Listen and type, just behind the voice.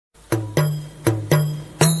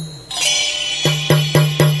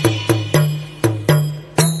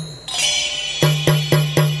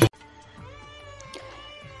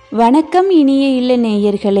வணக்கம் இனிய இல்ல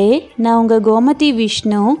நேயர்களே, நான் உங்கள் கோமதி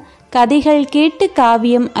விஷ்ணு. கதைகள் கேட்டு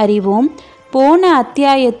காவியம் அறிவோம். போன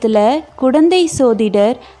அத்தியாயத்தில் குடந்தை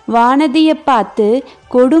சோதிடர் வானதியை பார்த்து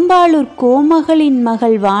கொடும்பாளூர் கோமகளின்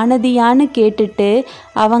மகள் வானதியான்னு கேட்டுட்டு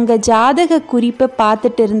அவங்க ஜாதக குறிப்பை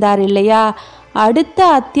பார்த்துட்டு இருந்தார் இல்லையா? அடுத்த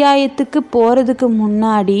அத்தியாயத்துக்கு போகிறதுக்கு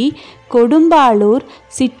முன்னாடி கொடும்பாளூர்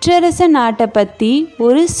சிற்றரச நாட்டை பற்றி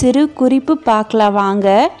ஒரு சிறு குறிப்பு பார்க்கலாம்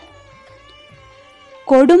வாங்க.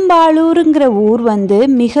 கொடும்பாளூருங்கிற ஊர்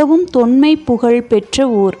மிகவும் தொன்மை புகழ் பெற்ற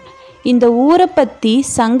ஊர். இந்த ஊரை பற்றி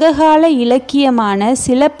சங்ககால இலக்கியமான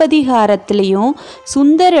சிலப்பதிகாரத்திலையும்,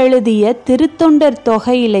 சுந்தர் எழுதிய திருத்தொண்டர்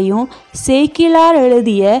தொகையிலையும், சேக்கிழார்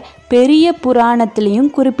எழுதிய பெரிய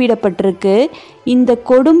புராணத்திலையும் குறிப்பிடப்பட்டிருக்கு. இந்த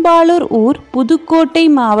கொடும்பாளூர் ஊர் புதுக்கோட்டை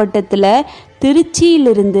மாவட்டத்தில்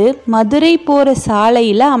திருச்சியிலிருந்து மதுரை போகிற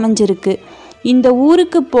சாலையில் அமைஞ்சிருக்கு. இந்த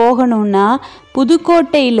ஊருக்கு போகணுன்னா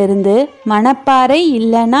புதுக்கோட்டையிலிருந்து மணப்பாறை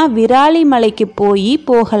இல்லைன்னா விராலிமலைக்கு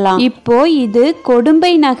போகலாம். இப்போ இது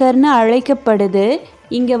கொடும்பை நகர்னு அழைக்கப்படுது.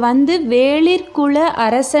 இங்கே வேளிர் குல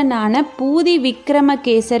அரசனான பூதி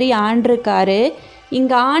விக்ரமகேசரி ஆண்டிருக்காரு.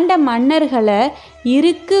 இங்கே ஆண்ட மன்னர்களை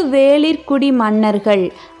இருக்கு வேளிர்குடி மன்னர்கள்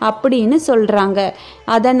அப்படின்னு சொல்கிறாங்க.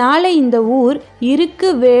 அதனால் இந்த ஊர் இருக்கு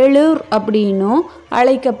வேளூர் அப்படின்னும்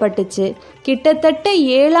அழைக்கப்பட்டுச்சு. கிட்டத்தட்ட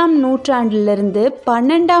 7ஆம் நூற்றாண்டிலிருந்து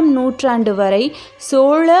 12ஆம் நூற்றாண்டு வரை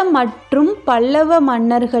சோழ மற்றும் பல்லவ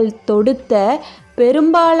மன்னர்கள் தொடுத்த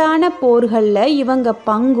பெரும்பாலான போர்களில் இவங்க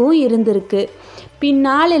பங்கும் இருந்திருக்கு.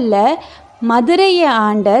 பின்னாளில் மதுரையை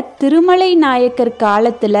ஆண்ட திருமலை நாயக்கர்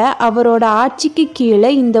காலத்தில் அவரோட ஆட்சிக்கு கீழே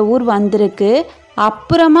இந்த ஊர் வந்திருக்கு.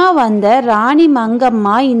 அப்புறமா வந்த ராணி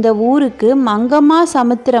மங்கம்மா இந்த ஊருக்கு மங்கம்மா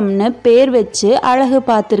சமுத்திரம்னு பேர் வச்சு அழகு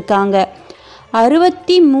பார்த்துருக்காங்க.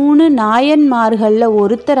 63 நாயன்மார்களில்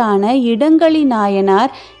ஒருத்தரான இடங்களி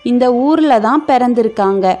நாயனார் இந்த ஊரில் தான்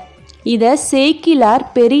பிறந்திருக்காங்க. இதை சேக்கிழார்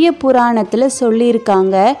பெரிய புராணத்தில்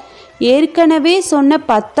சொல்லியிருக்காங்க. ஏற்கனவே சொன்ன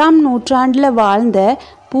 10ஆம் நூற்றாண்டில் வாழ்ந்த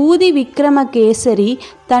பூதி விக்ரமகேசரி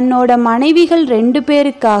தன்னோட மனைவிகள் 2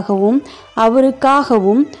 பேருக்காகவும்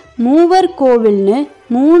அவருக்காகவும் மூவர் கோவில்னு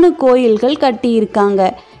 3 கோயில்கள் கட்டியிருக்காங்க.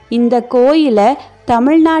 இந்த கோயிலை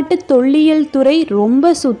தமிழ்நாட்டு தொல்லியல் துறை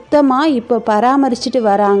ரொம்ப சுத்தமாக இப்போ பராமரிச்சுட்டு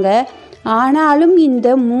வராங்க. ஆனாலும் இந்த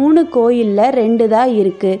 3 கோயிலில் 2 தான்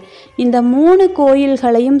இருக்குது. இந்த 3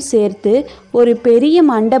 கோயில்களையும் சேர்த்து ஒரு பெரிய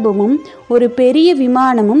மண்டபமும் ஒரு பெரிய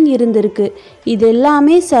விமானமும் இருந்திருக்கு.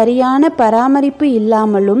 இதெல்லாமே சரியான பராமரிப்பு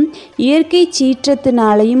இல்லாமலும் இயற்கை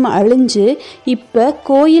சீற்றத்தினாலையும் அழிஞ்சு இப்போ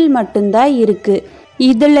கோயில் மட்டும்தான் இருக்குது.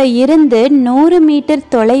 இதில் இருந்து 100 மீட்டர்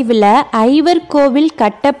தொலைவில் ஐவர் கோவில்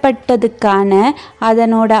கட்டப்பட்டதுக்கான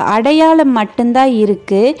அதனோட அடையாளம் மட்டும்தான்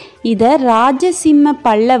இருக்குது. இதை ராஜசிம்ம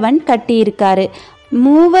பல்லவன் கட்டியிருக்காரு.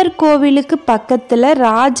 மூவர் கோவிலுக்கு பக்கத்தில்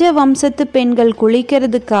ராஜவம்சத்து பெண்கள்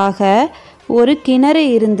குளிக்கிறதுக்காக ஒரு கிணறு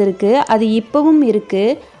இருந்திருக்கு. அது இப்போவும்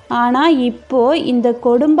இருக்குது. ஆனால் இப்போது இந்த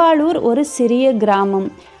கொடும்பாளூர் ஒரு சிறிய கிராமம்.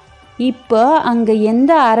 இப்போ அங்கே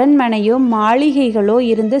எந்த அரண்மனையோ மாளிகைகளோ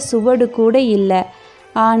இருந்த சுவடு கூட இல்லை.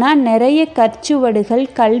 ஆனால் நிறைய கற்சுவடுகள்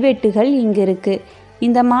கல்வெட்டுகள் இங்கே இருக்குது.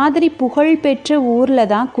 இந்த மாதிரி புகழ்பெற்ற ஊரில்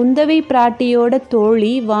தான் குந்தவை பிராட்டியோட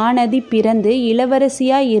தோழி வானதி பிறந்து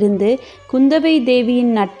இளவரசியாக இருந்து குந்தவை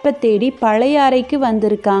தேவியின் நட்பை தேடி பழையாறைக்கு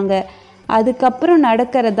வந்திருக்காங்க. அதுக்கப்புறம்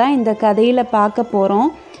நடக்கிறதா இந்த கதையில் பார்க்க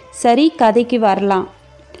போகிறோம். சரி, கதைக்கு வரலாம்.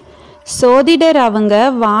 சோதிடர் அவங்க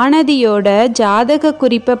வானதியோட ஜாதக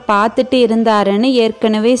குறிப்பை பார்த்துட்டு இருந்தாருன்னு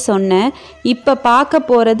ஏற்கனவே சொன்னேன். இப்போ பார்க்க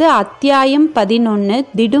போகிறது அத்தியாயம் 11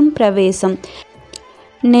 திடும் பிரவேசம்.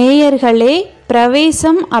 நேயர்களே,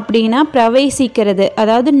 பிரவேசம் அப்படின்னா பிரவேசிக்கிறது,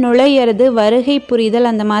 அதாவது நுழையிறது, வருகை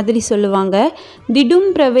புரிதல் அந்த மாதிரி சொல்லுவாங்க.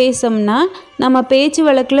 திடும் பிரவேசம்னா நம்ம பேச்சு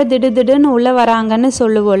வழக்கில் திடுதிடுன்னு உள்ளே வராங்கன்னு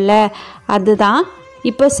சொல்லுவோம்ல, அதுதான்.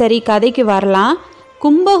 இப்போ சரி, கதைக்கு வரலாம்.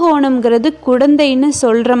 கும்பகோணம்ங்கிறது குடந்தைன்னு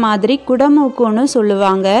சொல்கிற மாதிரி குடமூக்குன்னு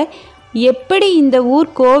சொல்லுவாங்க. எப்படி இந்த ஊர்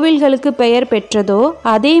கோவில்களுக்கு பெயர் பெற்றதோ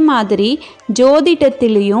அதே மாதிரி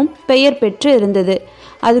ஜோதிடத்திலையும் பெயர் பெற்று இருந்தது.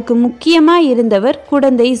 அதுக்கு முக்கியமாக இருந்தவர்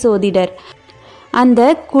குடந்தை சோதிடர். அந்த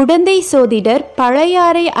குடந்தை சோதிடர்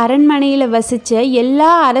பழையாறை அரண்மனையில் வசித்த எல்லா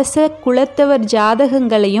அரச குலத்தவர்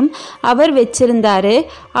ஜாதகங்களையும் அவர் வச்சிருந்தாரு.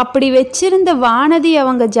 அப்படி வச்சிருந்த வானதி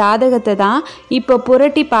அவங்க ஜாதகத்தை தான் இப்போ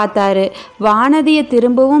புரட்டி பார்த்தாரு. வானதியை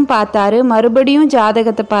திரும்பவும் பார்த்தாரு, மறுபடியும்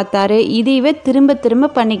ஜாதகத்தை பார்த்தாரு. இதுவே திரும்ப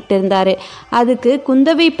திரும்ப பண்ணிக்கிட்டு இருந்தார். அதுக்கு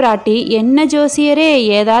குந்தவை பிராட்டி, என்ன ஜோசியரே,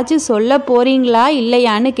 ஏதாச்சும் சொல்ல போறீங்களா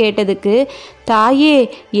இல்லையான்னு கேட்டதுக்கு, தாயே,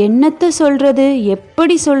 என்னத்தை சொல்கிறது,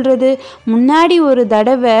 எப்படி சொல்கிறது? முன்னாடி ஒரு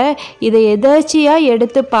தடவை இதை எதாச்சியாக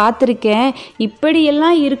எடுத்து பார்த்துருக்கேன்.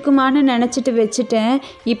 இப்படியெல்லாம் இருக்குமான்னு நினச்சிட்டு வச்சுட்டேன்.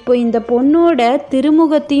 இப்போ இந்த பொண்ணோட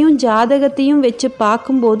திருமுகத்தையும் ஜாதகத்தையும் வச்சு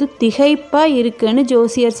பார்க்கும்போது திகைப்பாக இருக்குன்னு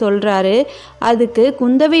ஜோசியர் சொல்கிறாரு. அதுக்கு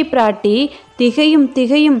குந்தவை பிராட்டி,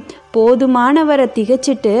 திகையும் போதுமானவரை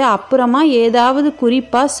திகைச்சிட்டு அப்புறமா ஏதாவது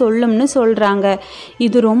குறிப்பாக சொல்லும்னு சொல்கிறாங்க.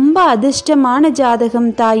 இது ரொம்ப அதிர்ஷ்டமான ஜாதகம்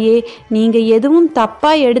தாயே, நீங்கள் எதுவும்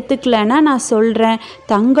தப்பாக எடுத்துக்கலன்னா நான் சொல்கிறேன்.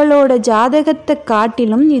 தங்களோட ஜாதகத்தை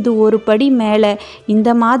காட்டிலும் இது ஒரு படி மேலே. இந்த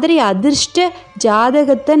மாதிரி அதிர்ஷ்ட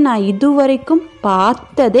ஜாதகத்தை நான் இதுவரைக்கும்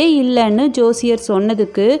பார்த்ததே இல்லைன்னு ஜோசியர்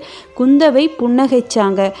சொன்னதுக்கு குந்தவை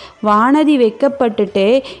புன்னகைச்சாங்க. வானதி வெக்கப்பட்டுட்டு,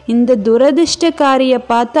 இந்த துரதிர்ஷ்டக்காரியை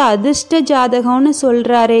பார்த்து அதிர்ஷ்ட ஜாதகம்னு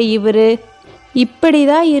சொல்கிறாரே இவர், இப்படி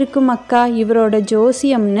தான் இருக்கும் அக்கா இவரோட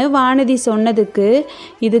ஜோசியம்னு வானதி சொன்னதுக்கு,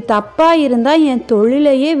 இது தப்பாக இருந்தால் என்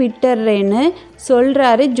தொழிலையே விட்டுறேன்னு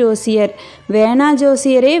சொல்கிறாரு ஜோசியர். வேணா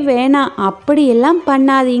ஜோசியரே வேணாம், அப்படியெல்லாம்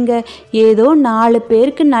பண்ணாதீங்க. ஏதோ 4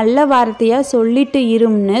 பேருக்கு நல்ல வார்த்தையாக சொல்லிட்டு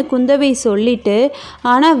இரும்னு குந்தவை சொல்லிட்டு,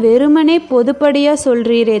 ஆனால் வெறுமனே பொதுப்படியாக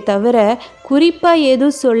சொல்கிறீரே தவிர குறிப்பாக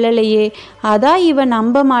எதுவும் சொல்லலையே, அதான் இவன்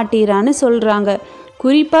நம்ப மாட்டீரான்னு சொல்கிறாங்க.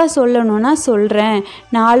 குறிப்பாக சொல்லணும்னா சொல்கிறேன்.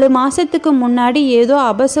 4 மாதத்துக்கு முன்னாடி ஏதோ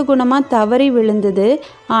அபசகுணமாக தவறி விழுந்தது.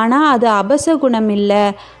 ஆனால் அது அபசகுணம் இல்லை.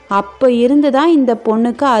 அப்போ இருந்து தான் இந்த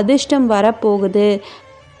பொண்ணுக்கு அதிர்ஷ்டம் வரப்போகுது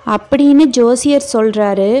அப்படின்னு ஜோசியர்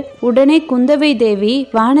சொல்கிறாரு. உடனே குந்தவை தேவி,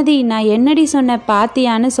 வானதி நான் என்னடி சொன்ன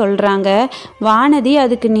பாத்தியான்னு சொல்கிறாங்க. வானதி,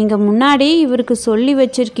 அதுக்கு நீங்கள் முன்னாடி இவருக்கு சொல்லி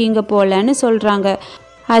வச்சுருக்கீங்க போலன்னு சொல்கிறாங்க.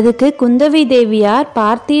 அதுக்கு குந்தவை தேவியார்,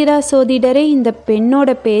 பார்த்தீரா சோதிடரே இந்த பெண்ணோட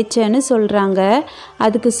பேச்சன்னு சொல்கிறாங்க.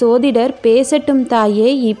 அதுக்கு சோதிடர், பேசட்டும் தாயே,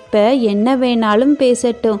 இப்போ என்ன வேணாலும்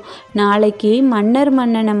பேசட்டும். நாளைக்கு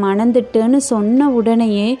மன்னனை மணந்துட்டுன்னு சொன்ன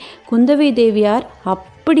உடனேயே குந்தவை தேவியார்,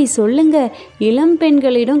 அப்படி சொல்லுங்க, இளம்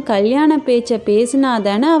பெண்களிடம் கல்யாண பேச்சை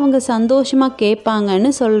பேசினாதானே அவங்க சந்தோஷமாக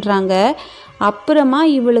கேட்பாங்கன்னு சொல்கிறாங்க. அப்புறமா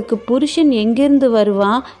இவளுக்கு புருஷன் எங்கேருந்து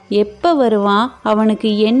வருவான், எப்போ வருவான், அவனுக்கு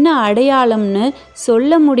என்ன அடையாளம்னு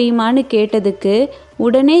சொல்ல முடியுமான்னு கேட்டதுக்கு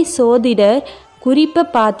உடனே சோதிடர் குறிப்பை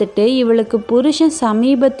பார்த்துட்டு, இவளுக்கு புருஷன்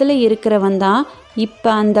சமீபத்தில் இருக்கிறவன் தான். இப்போ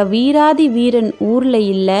அந்த வீராதி வீரன் ஊரில்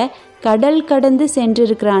இல்லை, கடல் கடந்து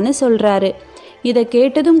சென்றிருக்கிறான்னு சொல்கிறாரு. இதை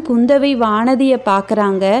கேட்டதும் குந்தவை வானதியை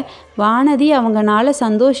பார்க்குறாங்க. வானதி அவங்களால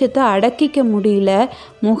சந்தோஷத்தை அடக்கிக்க முடியல,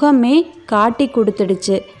 முகமே காட்டி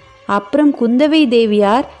கொடுத்துடுச்சு. அப்புறம் குந்தவை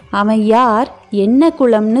தேவியார், அவன் யார், என்ன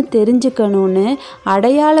குலம்னு தெரிஞ்சுக்கணும்னு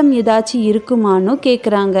அடையாளம் ஏதாச்சும் இருக்குமான்னு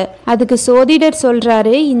கேட்குறாங்க. அதுக்கு சோதிடர்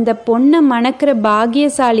சொல்கிறாரு, இந்த பொண்ணை மணக்கிற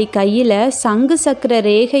பாக்கியசாலி கையில் சங்கு சக்கர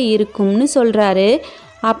ரேகை இருக்கும்னு சொல்கிறாரு.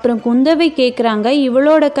 அப்புறம் குந்தவை கேட்குறாங்க,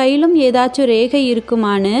 இவளோட கையிலும் ஏதாச்சும் ரேகை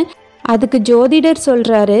இருக்குமான்னு. அதுக்கு ஜோதிடர்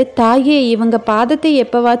சொல்கிறாரு, தாயே இவங்க பாதத்தை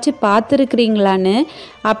எப்போவாச்சும் பார்த்துருக்குறீங்களான்னு.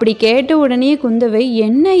 அப்படி கேட்ட உடனே குந்தவை,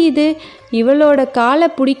 என்ன இது, இவளோட காலை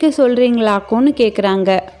பிடிக்க சொல்கிறீங்களாக்கோன்னு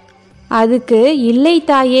கேட்குறாங்க. அதுக்கு, இல்லை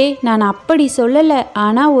தாயே, நான் அப்படி சொல்லலை.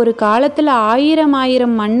 ஆனால் ஒரு காலத்தில் 1000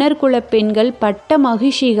 மன்னர் குல பெண்கள், பட்ட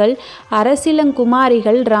மகிழ்ச்சிகள்,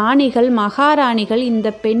 அரசிலங்குமாரிகள், ராணிகள், மகாராணிகள் இந்த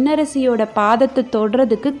பெண்ணரசியோட பாதத்தை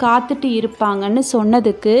தொடுறதுக்கு காத்துட்டு இருப்பாங்கன்னு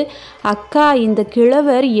சொன்னதுக்கு, அக்கா இந்த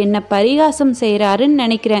கிழவர் என்னை பரிகாசம் செய்கிறாருன்னு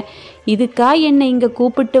நினைக்கிறேன். இதுக்கா என்னை இங்கே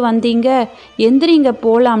கூப்பிட்டு வந்தீங்க, எந்திரிங்க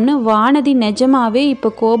போகலாம்னு வானதி நிஜமாவே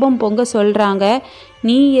இப்போ கோபம் பொங்க சொல்கிறாங்க.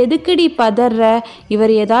 நீ எதுக்குடி பதற,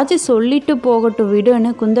 இவர் ஏதாச்சும் சொல்லிட்டு போகட்டும்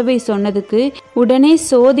விடுன்னு குந்தவை சொன்னதுக்கு உடனே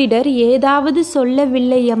சோதிடர், ஏதாவது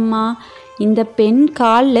சொல்லவில்லை அம்மா, இந்த பெண்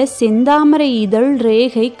காலில் செந்தாமரை இதழ்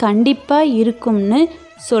ரேகை கண்டிப்பாக இருக்கும்னு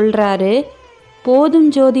சொல்கிறாரு. போதும்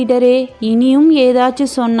ஜோதிடரே, இனியும்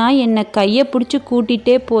ஏதாச்சும் சொன்னால் என்னை கையை பிடிச்சி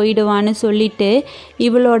கூட்டிகிட்டே போயிடுவான்னு சொல்லிட்டு,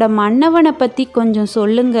 இவளோட மன்னவனை பற்றி கொஞ்சம்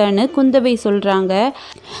சொல்லுங்கன்னு குந்தவை சொல்கிறாங்க.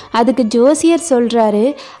 அதுக்கு ஜோசியர் சொல்கிறாரு,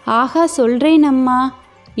 ஆஹா சொல்கிறேன் அம்மா,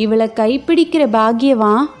 இவளை கைப்பிடிக்கிற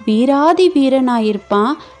பாக்கியவான் வீராதி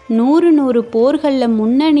வீரனாயிருப்பான். 100 போர்களில்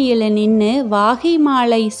முன்னணியில் நின்று வாகை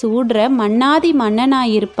மாலை சூடுற மன்னாதி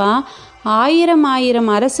மன்னனாயிருப்பான். 1000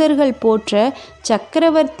 அரசர்கள் போற்ற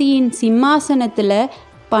சக்கரவர்த்தியின் சிம்மாசனத்தில்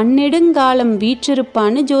பன்னெடுங்காலம்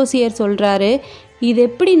வீற்றிருப்பான்னு ஜோசியர் சொல்கிறாரு. இது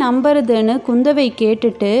எப்படி நம்புறதுன்னு குந்தவை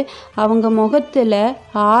கேட்டுட்டு அவங்க முகத்தில்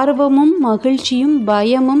ஆர்வமும் மகிழ்ச்சியும்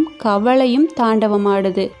பயமும் கவலையும்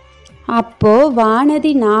தாண்டவமாடுது. அப்போது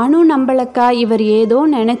வானதி, நானும் நம்பலக்கா, இவர் ஏதோ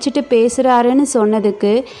நினச்சிட்டு பேசுகிறாருன்னு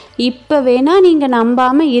சொன்னதுக்கு, இப்போ வேணால் நீங்கள்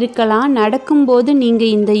நம்பாமல் இருக்கலாம், நடக்கும்போது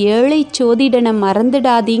நீங்கள் இந்த ஏழை சோதிடனை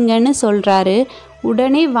மறந்துடாதீங்கன்னு சொல்கிறாரு.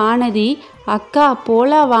 உடனே வானதி, அக்கா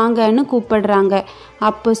போலாம் வாங்கன்னு கூப்பிடுறாங்க.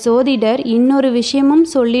 அப்போ சோதிடர், இன்னொரு விஷயமும்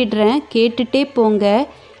சொல்லிடுறேன், கேட்டுட்டே போங்க.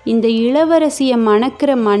 இந்த இளவரசியை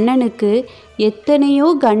மணக்கிற மன்னனுக்கு எத்தனையோ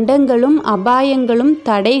கண்டங்களும் அபாயங்களும்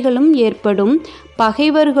தடைகளும் ஏற்படும்,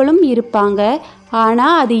 பகைவர்களும் இருப்பாங்க.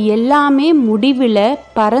 ஆனால் அது எல்லாமே முடிவில்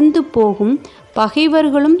பறந்து போகும்,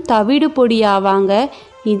 பகைவர்களும் தவிடு பொடியாவாங்க.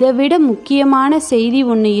 இதை விட முக்கியமான செய்தி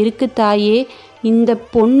ஒன்று இருக்கு தாயே. இந்த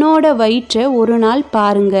பொண்ணோட வயிற்றை ஒரு நாள்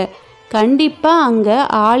பாருங்க, கண்டிப்பாக அங்கே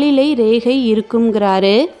ஆளிலை ரேகை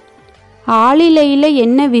இருக்குங்கிறாரு. ஆளிலையில்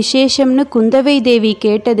என்ன விசேஷம்னு குந்தவை தேவி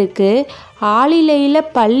கேட்டதுக்கு, ஆளிலையில்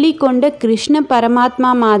பள்ளி கொண்ட கிருஷ்ண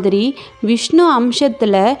பரமாத்மா மாதிரி விஷ்ணு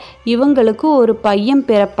அம்சத்தில் இவங்களுக்கு ஒரு பையன்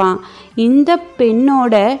பிறப்பான். இந்த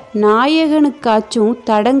பெண்ணோட நாயகனுக்காச்சும்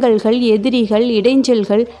தடங்கல்கள், எதிரிகள்,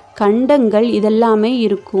 இடைஞ்சல்கள், கண்டங்கள் இதெல்லாமே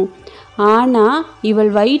இருக்கும். ஆனால்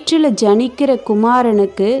இவள் வயிற்றில் ஜனிக்கிற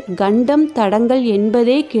குமாரனுக்கு கண்டம் தடங்கள்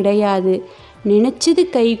என்பதே கிடையாது. நினைச்சது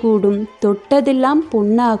கைகூடும், தொட்டதெல்லாம்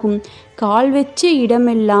பொன்னாகும், கால் வச்ச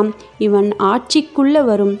இடமெல்லாம் இவன் ஆட்சிக்குள்ள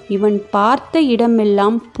வரும், இவன் பார்த்த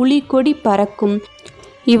இடமெல்லாம் புலிகொடி பறக்கும்,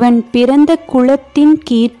 இவன் பிறந்த குலத்தின்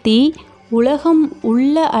கீர்த்தி உலகம்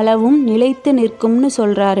உள்ள அளவும் நிலைத்து நிற்கும்னு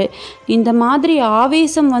சொல்கிறாரு. இந்த மாதிரி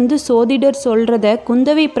ஆவேசம் வந்து சோதிடர் சொல்கிறத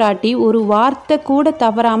குந்தவை பிராட்டி ஒரு வார்த்தை கூட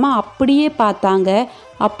தவறாமல் அப்படியே பார்த்தாங்க.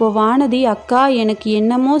 அப்போ வானதி, அக்கா எனக்கு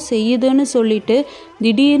என்னமோ செய்யுதுன்னு சொல்லிட்டு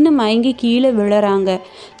திடீர்னு மயங்கி கீழே விழுறாங்க.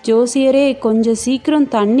 ஜோசியரே கொஞ்சம் சீக்கிரம்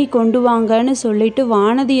தண்ணி கொண்டு வாங்கன்னு சொல்லிட்டு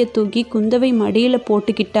வானதியை தூக்கி குந்தவை மடியில்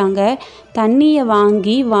போட்டுக்கிட்டாங்க. தண்ணியை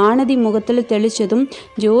வாங்கி வானதி முகத்தில் தெளித்ததும்,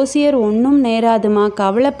 ஜோசியர் ஒன்றும் நேராதுமா,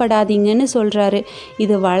 கவலைப்படாதீங்கன்னு சொல்கிறாரு.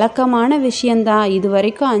 இது வழக்கமான விஷயந்தான், இது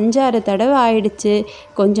வரைக்கும் 5-6 தடவை ஆயிடுச்சு.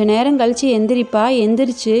 கொஞ்ச நேரம் கழித்து எந்திரிப்பா,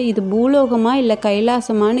 எந்திரிச்சு இது பூலோகமா இல்லை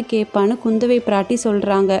கைலாசமானு கேட்பான்னு குந்தவை பிராட்டி சொல்கிறாங்க.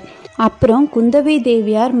 அப்புறம் குந்தவை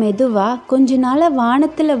தேவியார் மெதுவா, கொஞ்ச நாளாக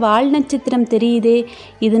வானத்தில் வால் நட்சத்திரம் தெரியுதே,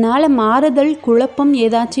 இதனால மாறுதல் குழப்பம்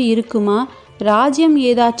ஏதாச்சும் இருக்குமா, ராஜ்யம்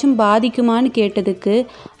ஏதாச்சும் பாதிக்குமான்னு கேட்டதுக்கு,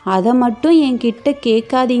 அதை மட்டும் என்கிட்ட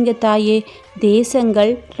கேட்காதீங்க தாயே.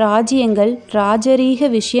 தேசங்கள், ராஜ்யங்கள், ராஜரீக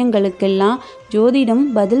விஷயங்களுக்கெல்லாம் ஜோதிடம்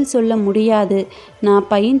பதில் சொல்ல முடியாது. நான்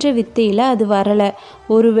பயின்ற வித்தையில் அது வரலை.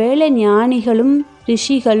 ஒருவேளை ஞானிகளும்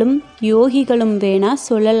ரிஷிகளும் யோகிகளும் வேணா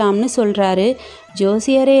சொல்லலாம்னு சொல்கிறாரு.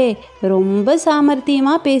 ஜோசியரே ரொம்ப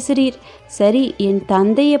சாமர்த்தியமாக பேசுகிறீர். சரி, என்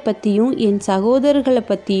தந்தையை பற்றியும் என் சகோதரர்களை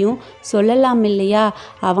பற்றியும் சொல்லலாம் இல்லையா?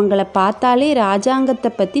 அவங்கள பார்த்தாலே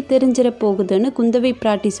ராஜாங்கத்தை பற்றி தெரிஞ்சிட போகுதுன்னு குந்தவை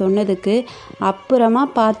பிராட்டி சொன்னதுக்கு, அப்புறமா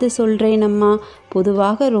பார்த்து சொல்கிறேனம்மா.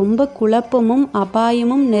 பொதுவாக ரொம்ப குழப்பமும்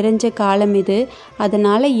அபாயமும் நிறைஞ்ச காலம் இது.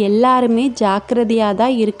 அதனால் எல்லாருமே ஜாக்கிரதையாக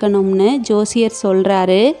தான் இருக்கணும்னு ஜோசியர்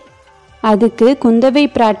சொல்கிறாரு. அதுக்கு குந்தவை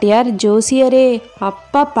பிராட்டியார், ஜோசியரே,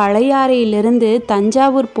 அப்பா பழையாறையிலிருந்து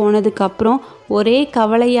தஞ்சாவூர் போனதுக்கப்புறம் ஒரே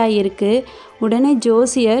கவலையாக இருக்குது. உடனே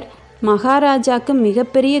ஜோசியர், மகாராஜாவுக்கு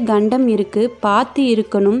மிகப்பெரிய கண்டம் இருக்குது, பார்த்து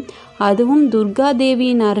இருக்கணும், அதுவும்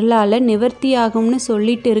துர்காதேவியின் அருளால் நிவர்த்தியாகும்னு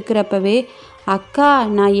சொல்லிட்டு இருக்கிறப்பவே, அக்கா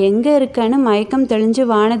நான் எங்கே இருக்கேன்னு மயக்கம் தெளிஞ்சு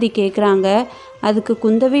வானதி கேட்குறாங்க. அதுக்கு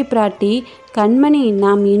குந்தவை பிராட்டி, கண்மணி,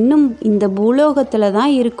 நாம் இன்னும் இந்த பூலோகத்தில்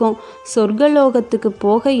தான் இருக்கோம். சொர்க்கலோகத்துக்கு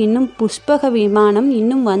போக இன்னும் புஷ்பக விமானம்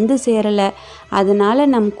இன்னும் வந்து சேரலை.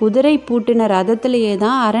 அதனால் நம் குதிரை பூட்டின ரதத்திலேயே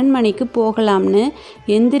தான் அரண்மனைக்கு போகலாம்னு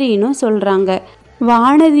எந்திரின்னு சொல்கிறாங்க.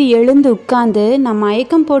 வானதி எழுந்து உட்காந்து, நான்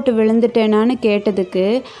மயக்கம் போட்டு விழுந்துட்டேனான்னு கேட்டதுக்கு,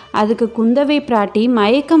 அதுக்கு குந்தவை பிராட்டி,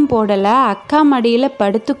 மயக்கம் போடலை, அக்கா மடியில்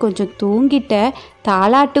படுத்து கொஞ்சம் தூங்கிட்ட,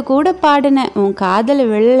 தாலாட்டு கூட பாடினேன், உன் காதல்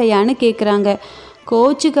விழலையான்னு கேட்குறாங்க.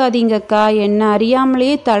 கோச்சுக்காதீங்கக்கா, என்ன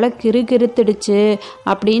அறியாமலேயே தலை கிறுகிறுத்துடுச்சு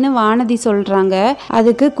அப்படின்னு வானதி சொல்கிறாங்க.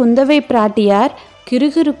 அதுக்கு குந்தவை பிராட்டியார்,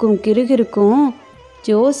 கிறுகிறுக்கும்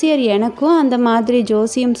ஜோசியர் எனக்கும் அந்த மாதிரி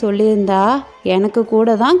ஜோசியம் சொல்லியிருந்தா எனக்கு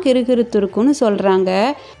கூட தான் கிறுகிறுத்துருக்குன்னு சொல்கிறாங்க.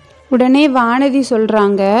 உடனே வானதி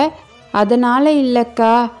சொல்கிறாங்க, அதனால்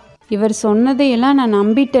இல்லைக்கா, இவர் சொன்னதையெல்லாம் நான்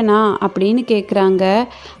நம்பிட்டேனா அப்படின்னு கேட்குறாங்க.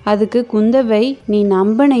 அதுக்கு குந்தவை, நீ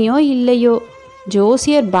நம்பினையோ இல்லையோ,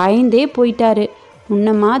 ஜோசியர் பயந்தே போயிட்டாரு. உன்ன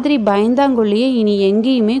மாதிரி பயந்தாங்கொல்லியே இனி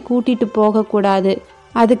எங்கேயுமே கூட்டிகிட்டு போகக்கூடாது.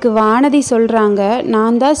 அதுக்கு வானதி சொல்கிறாங்க,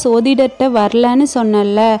 நான் தான் சோதிடர்கிட்ட வரலன்னு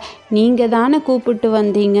சொன்னல, நீங்கள் தானே கூப்பிட்டு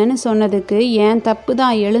வந்தீங்கன்னு சொன்னதுக்கு, ஏன் தப்பு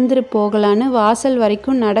தான், எழுந்துரு போகலான்னு வாசல்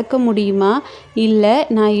வரைக்கும் நடக்க முடியுமா, இல்லை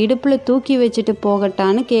நான் இடுப்பில் தூக்கி வச்சுட்டு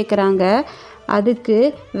போகட்டான்னு கேட்குறாங்க. அதுக்கு,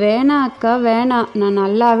 வேணாம் அக்கா வேணாம், நான்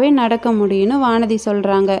நல்லாவே நடக்க முடியும்னு வானதி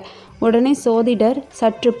சொல்கிறாங்க. உடனே சோதிடர்,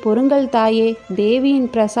 சற்று பொறுங்கள் தாயே,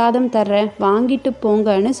 தேவியின் பிரசாதம் தர்றேன், வாங்கிட்டு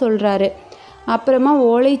போங்கன்னு சொல்கிறாரு. அப்புறமா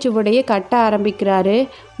ஓலைச்சுவடையை கட்ட ஆரம்பிக்கிறாரு.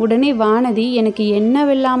 உடனே வானதி, எனக்கு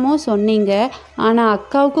என்னவெல்லாமோ சொன்னீங்க, ஆனால்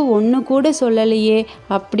அக்காவுக்கு ஒன்று கூட சொல்லலையே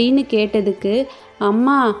அப்படின்னு கேட்டதுக்கு,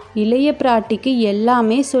 அம்மா, இளைய பிராட்டிக்கு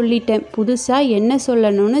எல்லாமே சொல்லிட்டேன், புதுசாக என்ன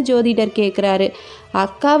சொல்லணும்னு ஜோதிடர் கேட்குறாரு.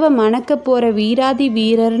 அக்காவை மணக்க போகிற வீராதி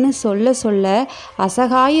வீரர்னு சொல்ல சொல்ல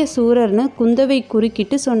அசகாய சூரர்னு குந்தவை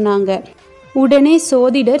குறுக்கிட்டு சொன்னாங்க. உடனே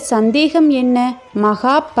சோதிடர், சந்தேகம் என்ன?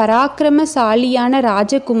 மகா பராக்கிரமசாலியான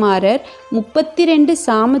ராஜகுமாரர், 32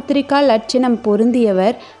 சாமுத்திரிகா லட்சணம்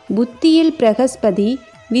பொருந்தியவர், புத்தியில் பிரகஸ்பதி,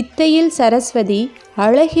 வித்தையில் சரஸ்வதி,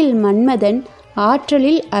 அழகில் மன்மதன்,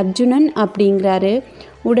 ஆற்றலில் அர்ஜுனன் அப்படிங்கிறாரு.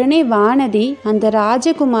 உடனே வானதி, அந்த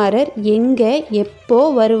ராஜகுமாரர் எங்கே எப்போ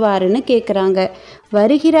வருவாருன்னு கேட்குறாங்க.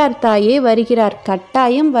 வருகிறார் தாயே, வருகிறார்,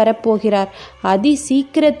 கட்டாயம் வரப்போகிறார், அதி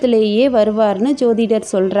சீக்கிரத்திலேயே வருவார்னு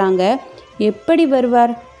ஜோதிடர் சொல்கிறாங்க. எப்படி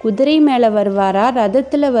வருவார்? குதிரை மேலே வருவாரா,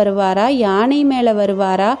 ரதத்தில் வருவாரா, யானை மேலே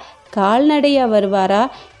வருவாரா, கால்நடையாக வருவாரா,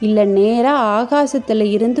 இல்லை நேராக ஆகாசத்தில்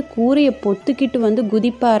இருந்து கூரையை பொத்துக்கிட்டு வந்து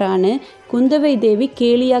குதிப்பாரான்னு குந்தவை தேவி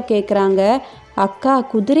கேலியாக கேட்குறாங்க. அக்கா,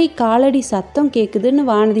 குதிரை காலடி சத்தம் கேட்குதுன்னு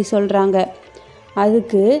வானதி சொல்கிறாங்க.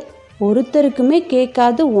 அதுக்கு ஒருத்தருக்குமே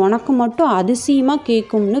கேட்காது, உனக்கு மட்டும் அதிசயமாக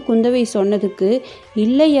கேட்கும்னு குந்தவை சொன்னதுக்கு,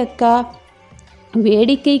 இல்லை அக்கா,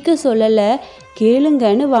 வேடிக்கைக்கு சொல்லலை,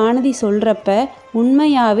 கேளுங்கன்னு வானதி சொல்கிறப்ப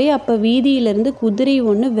உண்மையாகவே அப்போ வீதியிலேருந்து குதிரை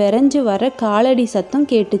ஒன்று விரைஞ்சு வர காலடி சத்தம்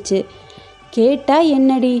கேட்டுச்சு. கேட்டால்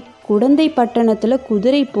என்னடி, குடந்தை பட்டணத்தில்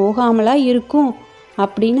குதிரை போகாமலா இருக்கும்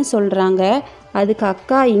அப்படின்னு சொல்கிறாங்க. அதுக்கு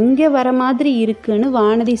அக்கா, இங்கே வர மாதிரி இருக்குன்னு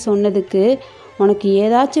வானதி சொன்னதுக்கு, உனக்கு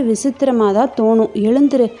ஏதாச்சும் விசித்திரமாக தான் தோணும்,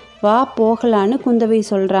 எழுந்துரு, வா போகலான்னு குந்தவை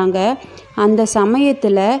சொல்கிறாங்க. அந்த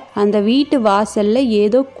சமயத்தில் அந்த வீட்டு வாசலில்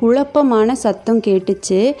ஏதோ குழப்பமான சத்தம்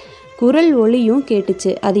கேட்டுச்சு, குரல் ஒளியும்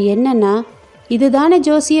கேட்டுச்சு. அது என்னன்னா, இதுதானே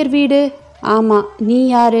ஜோசியர் வீடு? ஆமாம், நீ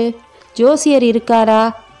யாரு? ஜோசியர் இருக்காரா?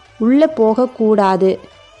 உள்ளே போகக்கூடாது.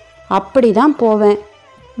 அப்படி தான் போவேன்,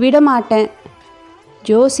 விடமாட்டேன்.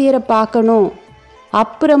 ஜோசியரை பார்க்கணும்.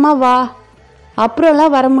 அப்புறமா வா.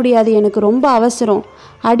 அப்புறம்லாம் வர முடியாது, எனக்கு ரொம்ப அவசரம்.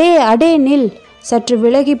 அடே அடே நில், சற்று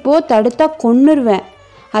விலகிப்போ, தடுத்தா கொன்னுருவேன்.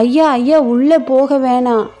 ஐயா ஐயா, உள்ளே போக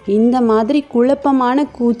வேணாம். இந்த மாதிரி குழப்பமான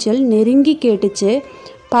கூச்சல் நெருங்கி கேட்டுச்சு.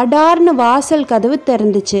 படார்னு வாசல் கதவு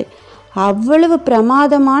திறந்துச்சு. அவ்வளவு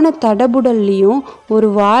பிரமாதமான தடபுடல்லையும் ஒரு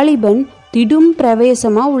வாலிபன் திடும்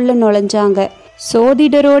பிரவேசமாக உள்ள நுழைஞ்சாங்க.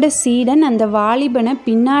 சோதிடரோட சீடன் அந்த வாலிபனை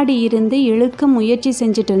பின்னாடி இருந்து இழுக்க முயற்சி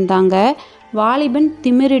செஞ்சுட்டு இருந்தாங்க. வாலிபன்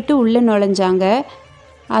திமிரிட்டு உள்ளே நுழைஞ்சாங்க.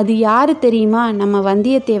 அது யாரு தெரியுமா? நம்ம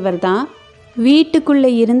வந்தியத்தேவர் தான். வீட்டுக்குள்ளே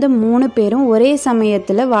இருந்த 3 பேரும் ஒரே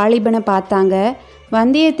சமயத்தில் வாலிபனை பார்த்தாங்க.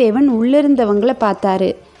 வந்தியத்தேவன் உள்ளிருந்தவங்களை பார்த்தாரு.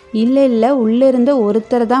 இல்லை, உள்ளிருந்த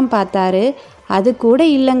ஒருத்தரை தான் பார்த்தாரு. அது கூட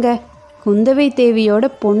இல்லைங்க, குந்தவை தேவியோட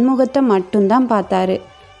பொன்முகத்தை மட்டும்தான் பார்த்தாரு.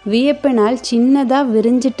 வியப்பினால் சின்னதாக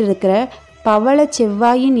விரிஞ்சிட்டு இருக்கிற பவள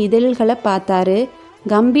செவ்வாயின் இதழ்களை பார்த்தாரு.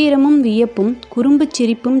 கம்பீரமும் வியப்பும் குறும்பு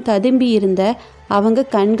சிரிப்பும் ததும்பி இருந்த அவங்க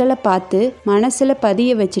கண்களை பார்த்து மனசில்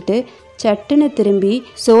பதிய வச்சுட்டு சட்டுன்னு திரும்பி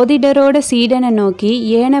சோதிடரோட சீடனை நோக்கி,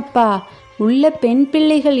 ஏனப்பா, உள்ள பெண்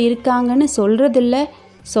பிள்ளைகள் இருக்காங்கன்னு சொல்கிறதில்ல,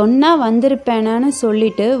 சொன்னால் வந்திருப்பேனான்னு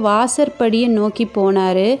சொல்லிட்டு வாசற்படியை நோக்கி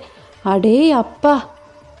போனார். அடே அப்பா,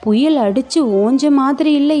 புயல் அடித்து ஓஞ்ச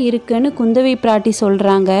மாதிரி இல்லை இருக்குன்னு குந்தவை பிராட்டி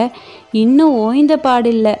சொல்கிறாங்க. இன்னும் ஓய்ந்த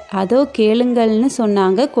பாடில்லை, அதோ கேளுங்கள்னு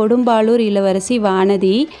சொன்னாங்க கொடும்பாளூர் இளவரசி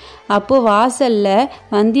வானதி. அப்போது வாசலில்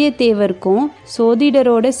வந்தியத்தேவருக்கும்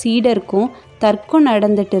சோதிடரோட சீடருக்கும் தர்க்கம்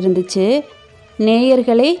நடந்துட்டு இருந்துச்சு.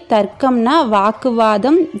 நேயர்களே, தர்க்கம்னா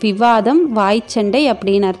வாக்குவாதம், விவாதம், வாய்ச்சண்டை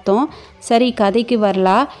அப்படின்னு அர்த்தம். சரி, கதைக்கு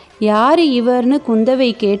வரலாம். யார் இவர்னு குந்தவை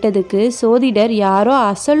கேட்டதுக்கு சோதிடர், யாரோ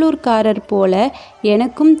அசலூர்காரர் போல,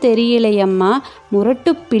 எனக்கும் தெரியலையம்மா,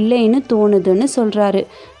 முரட்டு பிள்ளைன்னு தோணுதுன்னு சொல்கிறாரு.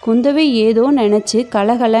 குந்தவை ஏதோ நினச்சி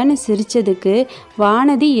கலகலன்னு சிரித்ததுக்கு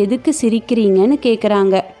வானதி, எதுக்கு சிரிக்கிறீங்கன்னு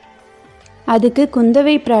கேட்குறாங்க. அதுக்கு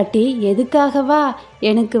குந்தவை பிராட்டி, எதுக்காகவா?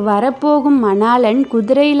 எனக்கு வரப்போகும் மணாளன்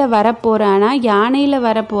குதிரையில் வரப்போகிறானா, யானையில்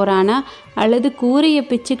வரப்போகிறானா, அல்லது கூரையை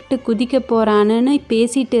பிச்சுக்கிட்டு குதிக்க போகிறான்னு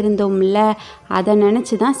பேசிகிட்டு இருந்தோம்ல, அதை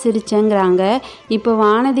நினச்சி தான் சிரிச்சேங்கிறாங்க. இப்போ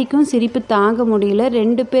வானதிக்கும் சிரிப்பு தாங்க முடியல.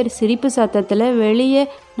 2 பேர் சிரிப்பு சத்தத்தில் வெளியே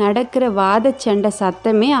நடக்கிற வாதச்சண்டை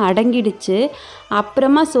சத்தமே அடங்கிடுச்சு.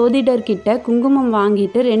 அப்புறமா சோதிடர்கிட்ட குங்குமம்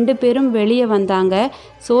வாங்கிட்டு 2 பேரும் வெளியே வந்தாங்க.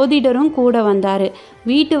 சோதிடரும் கூட வந்தார்.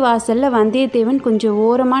 வீட்டு வாசலில் வந்தியத்தேவன் கொஞ்சம்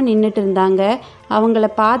ஓரமாக நின்றுட்டு இருந்தாங்க. அவங்கள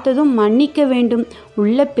பார்த்ததும், மன்னிக்க வேண்டும்,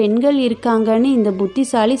 உள்ள பெண்கள் இருக்காங்கன்னு இந்த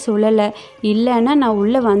புத்திசாலி சொல்லலை, இல்லைன்னா நான்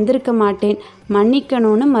உள்ளே வந்திருக்க மாட்டேன்,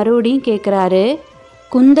 மன்னிக்கணும்னு மறுபடியும் கேட்குறாரு.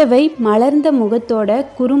 குந்தவை மலர்ந்த முகத்தோட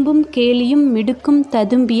குறும்பும் கேலியும் மிடுக்கும்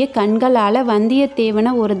ததும்பிய கண்களால்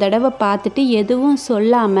வந்தியத்தேவனை ஒரு தடவை பார்த்துட்டு எதுவும்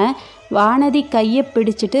சொல்லாமல் வானதி கையை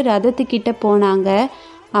பிடிச்சிட்டு ரதத்துக்கிட்ட போனாங்க.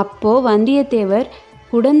 அப்போது வந்தியத்தேவர்,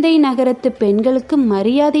 குடந்தை நகரத்து பெண்களுக்கு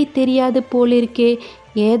மரியாதை தெரியாது போலிருக்கே,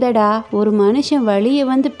 ஏதடா ஒரு மனுஷன் வழியை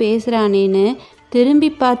வந்து பேசுகிறானேன்னு திரும்பி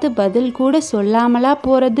பார்த்து பதில் கூட சொல்லாமலா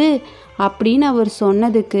போகிறது அப்படின்னு அவர்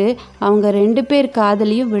சொன்னதுக்கு அவங்க 2 பேர்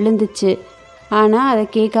காதலையும் விழுந்துச்சு. ஆனால் அதை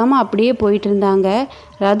கேட்காம அப்படியே போயிட்டு இருந்தாங்க.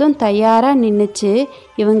 ரதம் தயாராக நின்றுச்சு.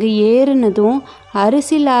 இவங்க ஏறுனதும்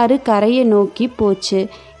அரிசிலாறு கரையை நோக்கி போச்சு.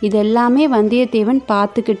 இதெல்லாமே வந்தியத்தேவன்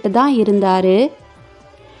பார்த்துக்கிட்டு தான் இருந்தார்.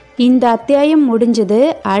 இந்த அத்தியாயம் முடிஞ்சது.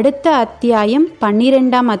 அடுத்த அத்தியாயம்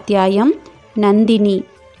 12ஆம் அத்தியாயம் நந்தினி.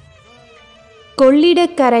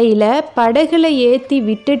 கொள்ளிடக்கரையில் படகுல ஏற்றி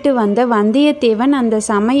விட்டுட்டு வந்த வந்தியத்தேவன் அந்த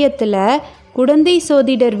சமயத்தில் குடந்தை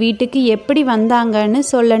சோதிடர் வீட்டுக்கு எப்படி வந்தாங்கன்னு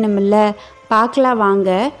சொல்லணுமில்ல, பார்க்கலாம் வாங்க.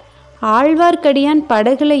 ஆழ்வார்க்கடியான்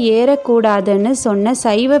படகுல ஏறக்கூடாதுன்னு சொன்ன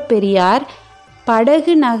சைவ பெரியார்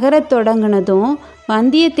படகு நகரத் தொடங்கினதும்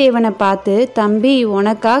வந்தியத்தேவனை பார்த்து, தம்பி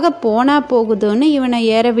உனக்காக போனா போகுதுன்னு இவனை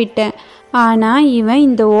ஏற விட்டேன். ஆனால் இவன்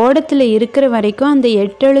இந்த ஓடத்தில் இருக்கிற வரைக்கும் அந்த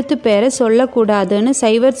 8 எழுத்து பேரை சொல்லக்கூடாதுன்னு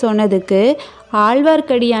சைவர் சொன்னதுக்கு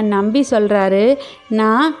ஆழ்வார்க்கடியான் நம்பி சொல்கிறாரு,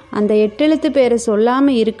 நான் அந்த 8 எழுத்து பேரை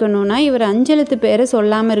சொல்லாமல் இருக்கணும்னா இவர் 5 எழுத்து பேரை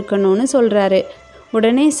சொல்லாமல் இருக்கணும்னு சொல்கிறாரு.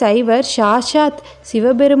 உடனே சைவர் சாஷாத்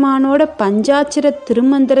சிவபெருமானோட பஞ்சாட்சர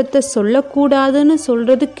திருமந்திரத்தை சொல்லக்கூடாதுன்னு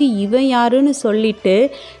சொல்கிறதுக்கு இவன் யாருன்னு சொல்லிட்டு,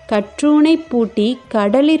 கற்றூனை பூட்டி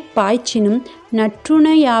கடலிற் பாய்ச்சினும்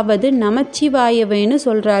நற்றுணையாவது நமச்சிவாயவேன்னு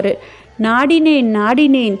சொல்கிறாரு. நாடினேன்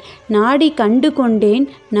நாடினேன் நாடி கண்டு கொண்டேன்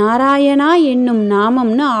நாராயணா என்னும்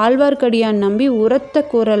நாமம்னு ஆழ்வார்க்கடியான் நம்பி உரத்த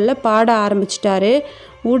குரலில் பாட ஆரம்பிச்சிட்டாரு.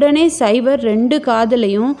 உடனே சைவர் 2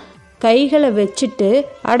 காதலையும் கைகளை வச்சுட்டு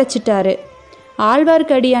அடைச்சிட்டாரு.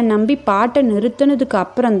 ஆழ்வார்க்கடியான் நம்பி பாட்டை நிறுத்தினதுக்கு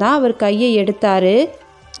அப்புறம்தான் அவர் கையை எடுத்தார்.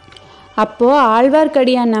 அப்போது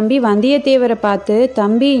ஆழ்வார்க்கடியான் நம்பி வந்தியத்தேவரை பார்த்து,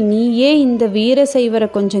 தம்பி நீயே இந்த வீரசைவரை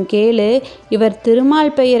கொஞ்சம் கேளு. இவர்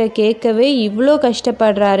திருமால் பெயரை கேட்கவே இவ்வளோ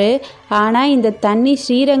கஷ்டப்படுறாரு. ஆனால் இந்த தண்ணி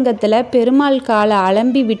ஸ்ரீரங்கத்தில் பெருமாள் காலை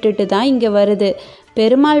அலம்பி விட்டுட்டு தான் இங்கே வருது.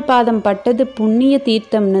 பெருமாள் பாதம் பட்டது புண்ணிய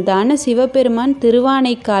தீர்த்தம்னு தானே சிவபெருமான்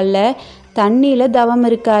திருவானைக்காலில் தண்ணியில் தவம்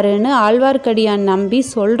இருக்காருன்னு ஆழ்வார்க்கடியான் நம்பி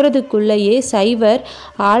சொல்கிறதுக்குள்ளேயே சைவர்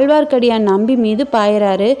ஆழ்வார்க்கடியான் நம்பி மீது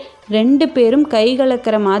பாயிறாரு. 2 பேரும் கை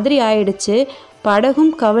கலக்கிற மாதிரி ஆயிடுச்சு.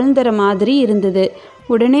 படகும் கவிழ்ந்துற மாதிரி இருந்தது.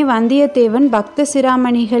 உடனே வந்தியத்தேவன், பக்த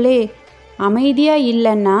சிராமணிகளே, அமைதியாக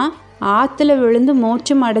இல்லைன்னா ஆற்றுல விழுந்து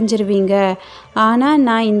மோட்சம் அடைஞ்சிருவீங்க. ஆனால்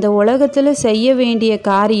நான் இந்த உலகத்தில் செய்ய வேண்டிய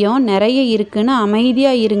காரியம் நிறைய இருக்குன்னு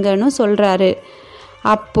அமைதியாக இருங்கன்னு சொல்கிறாரு.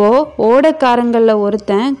 அப்போது ஓடக்காரங்களில்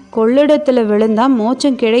ஒருத்தன், கொள்ளிடத்தில் விழுந்தால்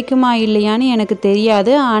மோட்சம் கிடைக்குமா இல்லையான்னு எனக்கு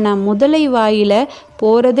தெரியாது, ஆனால் முதலை வாயில்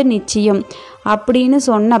போகிறது நிச்சயம் அப்படின்னு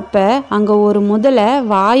சொன்னப்போ அங்கே ஒரு முதலை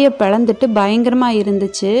வாயை பிளந்துட்டு பயங்கரமாக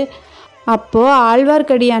இருந்துச்சு. அப்போது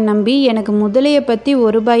ஆழ்வார்க்கடியான் நம்பி, எனக்கு முதலையை பற்றி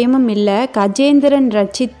ஒரு பயமும் இல்லை. கஜேந்திரன்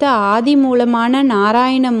ரட்சித்த ஆதி மூலமான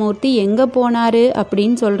நாராயணமூர்த்தி எங்கே போனார்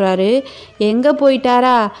அப்படின்னு சொல்கிறாரு. எங்கே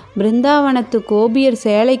போயிட்டாரா? பிருந்தாவனத்து கோபியர்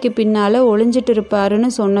சேலைக்கு பின்னால் ஒளிஞ்சிட்டு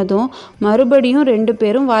இருப்பாருன்னு சொன்னதும் மறுபடியும் 2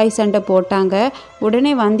 பேரும் வாய் சண்டை போட்டாங்க.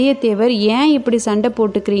 உடனே வந்தியத்தேவர், ஏன் இப்படி சண்டை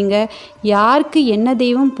போட்டுக்கிறீங்க? யாருக்கு என்ன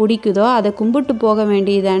தெய்வம் பிடிக்குதோ அதை கும்பிட்டு போக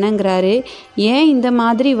வேண்டியதானங்கிறாரு. ஏன் இந்த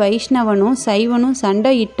மாதிரி வைஷ்ணவனும் சைவனும்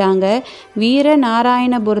சண்டை இட்டாங்க? வீர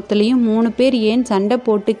நாராயணபுரத்துலேயும் 3 பேர் ஏன் சண்டை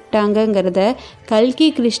போட்டுக்கிட்டாங்கங்கிறத கல்கி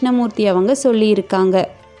கிருஷ்ணமூர்த்தி அவங்க சொல்லியிருக்காங்க.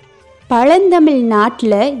 பழந்தமிழ்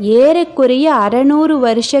நாட்டில் ஏறக்குறைய 600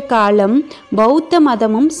 வருஷ காலம் பௌத்த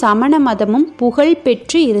மதமும் சமண மதமும் புகழ்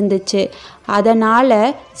பெற்று இருந்துச்சு. அதனால்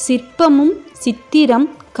சிற்பமும் சித்திரம்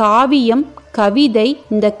காவியம் கவிதை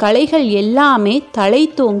இந்த கலைகள் எல்லாமே தலை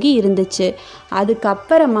தோங்கி இருந்துச்சு.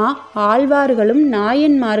 அதுக்கப்புறமா ஆழ்வார்களும்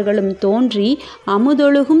நாயன்மார்களும் தோன்றி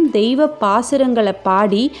அமுதொழுகும் தெய்வ பாசுரங்களை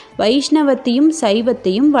பாடி வைஷ்ணவத்தையும்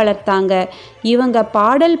சைவத்தையும் வளர்த்தாங்க. இவங்க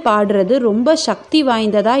பாடல் பாடுறது ரொம்ப சக்தி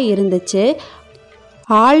வாய்ந்ததாக இருந்துச்சு.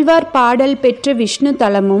 ஆழ்வார் பாடல் பெற்ற விஷ்ணு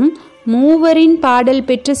தலமும் மூவரின் பாடல்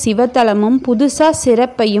பெற்ற சிவத்தலமும் புதுசாக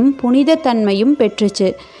சிறப்பையும் புனித தன்மையும் பெற்றுச்சு.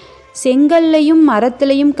 செங்கல்லையும்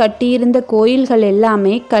மரத்திலையும் கட்டியிருந்த கோயில்கள்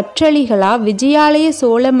எல்லாமே கற்றளிகளாக விஜயாலய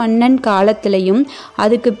சோழ மன்னன் காலத்திலையும்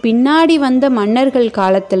அதுக்கு பின்னாடி வந்த மன்னர்கள்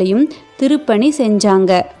காலத்திலையும் திருப்பணி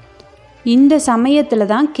செஞ்சாங்க. இந்த சமயத்தில்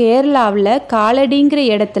தான் கேரளாவில் காலடிங்கிற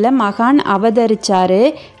இடத்துல மகான் அவதரிச்சாரு.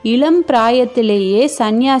 இளம் பிராயத்திலேயே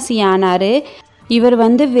சந்நியாசியானார். இவர்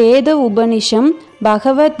வேத உபனிஷம்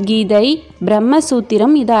பகவத்கீதை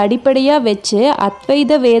பிரம்மசூத்திரம் இதை அடிப்படையாக வச்சு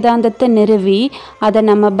அத்வைத வேதாந்தத்தை நிறுவி அதை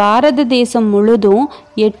நம்ம பாரத தேசம் முழுதும்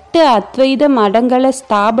 8 அத்வைத மடங்களை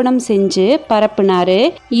ஸ்தாபனம் செஞ்சு பரப்புனார்.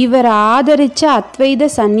 இவர் ஆதரித்த அத்வைத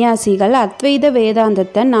சந்நியாசிகள் அத்வைத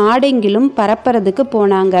வேதாந்தத்தை நாடெங்கிலும் பரப்புறதுக்கு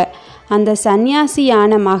போனாங்க. அந்த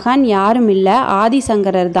சந்நியாசியான மகான் யாரும் இல்லை,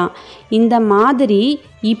 ஆதிசங்கரர் தான். இந்த மாதிரி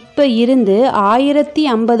இப்போ இருந்து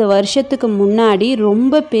 1050 வருஷத்துக்கு முன்னாடி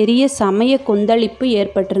ரொம்ப பெரிய சமய கொந்தளிப்பு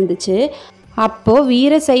ஏற்பட்டிருந்துச்சு. அப்போது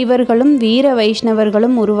வீர சைவர்களும் வீர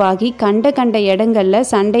வைஷ்ணவர்களும் உருவாகி கண்ட இடங்களில்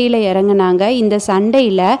சண்டையில் இறங்குனாங்க. இந்த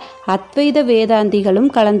சண்டையில் அத்வைத வேதாந்திகளும்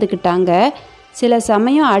கலந்துக்கிட்டாங்க. சில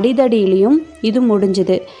சமயம் அடிதடியிலையும் இது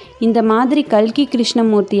முடிஞ்சுது. இந்த மாதிரி கல்கி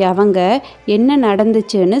கிருஷ்ணமூர்த்தி அவங்க என்ன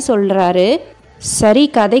நடந்துச்சுன்னு சொல்கிறாரு. சரி,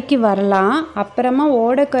 கதைக்கு வரலாம். அப்புறமா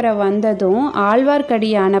ஓடக்கரை வந்ததும்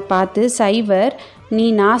ஆழ்வார்க்கடியானை பார்த்து சைவர் நீ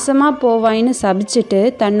நாசமாக போவாயின்னு சபிச்சுட்டு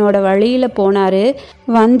தன்னோட வழியில் போனார்.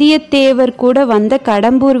 வந்தியத்தேவர் கூட வந்த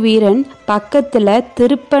கடம்பூர் வீரன் பக்கத்தில்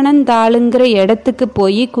திருப்பனந்தாளுங்கிற இடத்துக்கு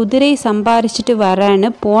போய் குதிரை சம்பாரிச்சிட்டு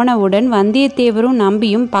வரேன்னு போனவுடன் வந்தியத்தேவரும்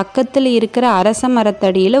நம்பியும் பக்கத்தில் இருக்கிற அரச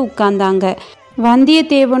மரத்தடியில் உட்கார்ந்தாங்க.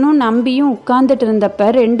 வந்தியத்தேவனும் நம்பியும் உட்கார்ந்துட்டு இருந்தப்ப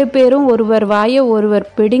 2 பேரும் ஒருவர் வாயை ஒருவர்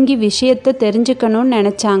பிடுங்கி விஷயத்தை தெரிஞ்சுக்கணும்னு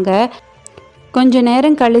நினச்சாங்க. கொஞ்ச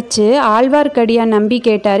நேரம் கழித்து ஆழ்வார்க்கடியான் நம்பி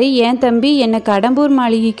கேட்டார், ஏன் தம்பி என்னை கடம்பூர்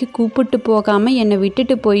மாளிகைக்கு கூப்பிட்டு போகாமல் என்னை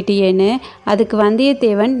விட்டுட்டு போயிட்டியேன்னு. அதுக்கு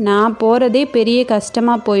வந்தியத்தேவன் நான் போகிறதே பெரிய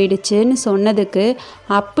கஷ்டமாக போயிடுச்சுன்னு சொன்னதுக்கு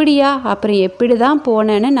அப்படியா, அப்புறம் எப்படி தான்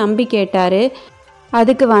போனேன்னு நம்பி கேட்டார்.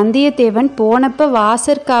 அதுக்கு வந்தியத்தேவன் போனப்போ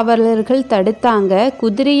வாசற்காவலர்கள் தடுத்தாங்க.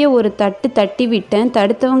 குதிரையை ஒரு தட்டி விட்டேன்.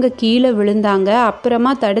 தடுத்தவங்க கீழே விழுந்தாங்க.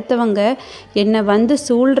 அப்புறமா தடுத்தவங்க என்னை வந்து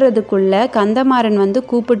சூழ்றதுக்குள்ளே கந்தமாறன் வந்து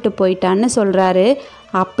கூப்பிட்டு போயிட்டான்னு சொல்கிறாரு.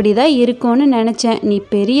 அப்படிதான் இருக்கும்னு நினச்சேன். நீ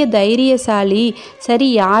பெரிய தைரியசாலி. சரி,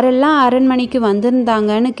 யாரெல்லாம் அரண்மனைக்கு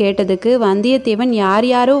வந்திருந்தாங்கன்னு கேட்டதுக்கு வந்தியத்தேவன்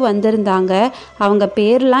யாரோ வந்திருந்தாங்க, அவங்க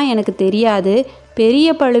பேர்லாம் எனக்கு தெரியாது. பெரிய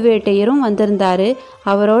பழுவேட்டையரும் வந்திருந்தாரு,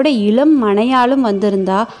 அவரோட இளம் மனையாளும்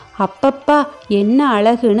வந்திருந்தா. அப்பப்பா என்ன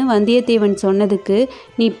அழகுன்னு வந்தியத்தேவன் சொன்னதுக்கு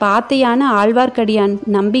நீ பார்த்தையான ஆழ்வார்க்கடியான்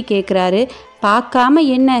நம்பி கேட்குறாரு. பார்க்காம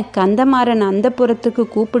என்ன, கந்தமாறன் அந்த புறத்துக்கு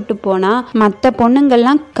கூப்பிட்டு போனா மற்ற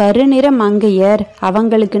பொண்ணுங்கள்லாம் கருநிற மங்கையர்,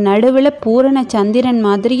 அவங்களுக்கு நடுவில் பூரண சந்திரன்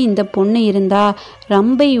மாதிரி இந்த பொண்ணு இருந்தா.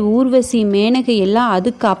 ரம்பை, ஊர்வசி, மேனகை எல்லாம்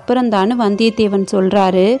அதுக்கு அப்புறம்தான்னு வந்தியத்தேவன்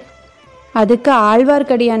சொல்கிறாரு. அதுக்கு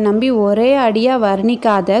ஆழ்வார்க்கடியான் நம்பி ஒரே அடியாக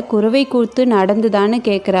வர்ணிக்காத குறவை கூத்து நடந்துதான்னு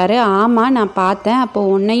கேட்குறாரு. ஆமாம், நான் பார்த்தேன், அப்போ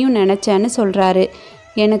உன்னையும் நினச்சேன்னு சொல்கிறாரு.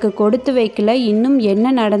 எனக்கு கொடுத்து வைக்கல, இன்னும்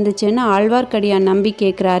என்ன நடந்துச்சுன்னு ஆழ்வார்க்கடியான் நம்பி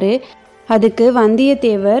கேட்குறாரு. அதுக்கு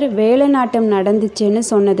வந்தியத்தேவர் வேலநாட்டம் நடந்துச்சுன்னு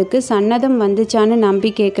சொன்னதுக்கு சன்னதம் வந்துச்சான்னு நம்பி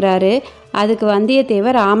கேட்குறாரு. அதுக்கு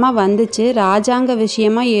வந்தியத்தேவர் ஆமாம் வந்துச்சு, ராஜாங்க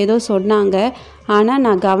விஷயமா ஏதோ சொன்னாங்க, ஆனால்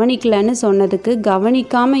நான் கவனிக்கலன்னு சொன்னதுக்கு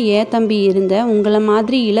கவனிக்காமல் ஏன் தம்பி இருந்த, உங்களை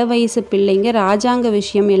மாதிரி இளவயசு பிள்ளைங்க ராஜாங்க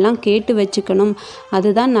விஷயம் எல்லாம் கேட்டு வச்சுக்கணும்,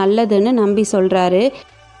 அதுதான் நல்லதுன்னு நம்பி சொல்கிறாரு.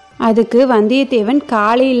 அதுக்கு வந்தியத்தேவன்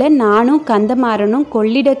காலையில் நானும் கந்தமாறனும்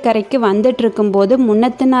கொள்ளிடக்கரைக்கு வந்துட்டு இருக்கும்போது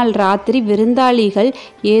முன்னத்து நாள் ராத்திரி விருந்தாளிகள்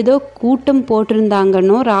ஏதோ கூட்டம்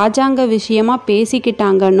போட்டிருந்தாங்கன்னு ராஜாங்க விஷயமா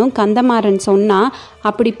பேசிக்கிட்டாங்கன்னு கந்தமாறன் சொன்னா.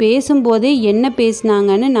 அப்படி பேசும்போது என்ன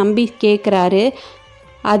பேசினாங்கன்னு நம்பி கேட்குறாரு.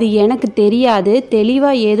 அது எனக்கு தெரியாது,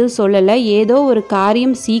 தெளிவாக ஏதும் சொல்லலை, ஏதோ ஒரு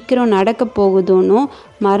காரியம் சீக்கிரம் நடக்க போகுதுன்னு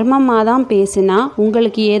மர்மமாக தான் பேசுனா.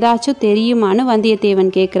 உங்களுக்கு ஏதாச்சும் தெரியுமான்னு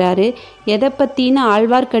வந்தியத்தேவன் கேட்குறாரு. எதை பற்றின்னு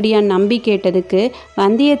ஆழ்வார்க்கடியான் நம்பி கேட்டதுக்கு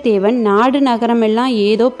வந்தியத்தேவன் நாடு நகரமெல்லாம்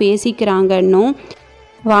ஏதோ பேசிக்கிறாங்கன்னும்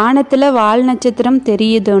வானத்தில் வால் நட்சத்திரம்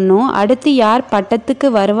தெரியுதுன்னும் அடுத்து யார் பட்டத்துக்கு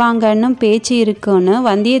வருவாங்கன்னு பேச்சு இருக்குன்னு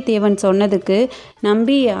வந்தியத்தேவன் சொன்னதுக்கு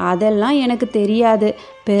நம்பி அதெல்லாம் எனக்கு தெரியாது,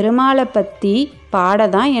 பெருமாளை பற்றி பாட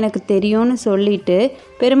தான் எனக்கு தெரியும்னு சொல்லிட்டு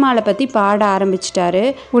பெருமாளை பற்றி பாட ஆரம்பிச்சிட்டாரு.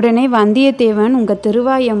 உடனே வந்தியத்தேவன் உங்கள்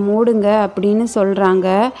திருவாயை மூடுங்க அப்படின்னு சொல்கிறாங்க.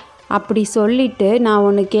 அப்படி சொல்லிட்டு நான்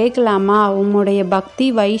ஒன்று கேட்கலாமா, உன்னுடைய பக்தி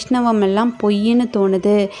வைஷ்ணவம் எல்லாம் பொய்ன்னு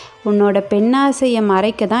தோணுது, உன்னோட பெண்ணாசையை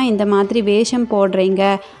மறைக்க தான் இந்த மாதிரி வேஷம் போடுறீங்க,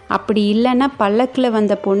 அப்படி இல்லைன்னா பல்லக்கில்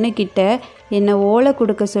வந்த பொண்ணுக்கிட்ட என்னை ஓலை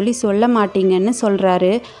கொடுக்க சொல்ல மாட்டீங்கன்னு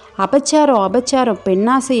சொல்கிறாரு. அபச்சாரம்,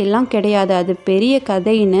 பெண்ணாசையெல்லாம் கிடையாது, அது பெரிய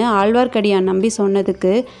கதைன்னு ஆழ்வார்க்கடியான் நம்பி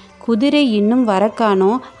சொன்னதுக்கு குதிரை இன்னும் வரக்கானோ,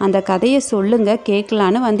 அந்த கதையை சொல்லுங்க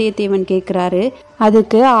கேட்கலான்னு வந்தியத்தேவன் கேட்குறாரு.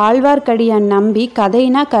 அதுக்கு ஆழ்வார்க்கடியான் நம்பி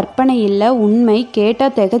கதைனா கற்பனை இல்லை, உண்மை,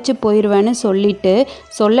 கேட்டால் திகச்சு போயிடுவேன்னு சொல்லிட்டு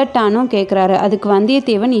சொல்லட்டானும் கேட்குறாரு. அதுக்கு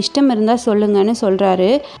வந்தியத்தேவன் இஷ்டம் இருந்தால் சொல்லுங்கன்னு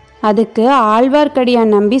சொல்கிறாரு. அதுக்கு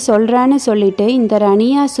ஆழ்வார்க்கடியான் நம்பி சொல்கிறான்னு சொல்லிட்டு இந்த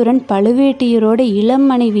ரணியாசுரன் பழுவேட்டையரோட இளம்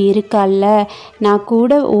மனைவி இருக்கால்ல, நான்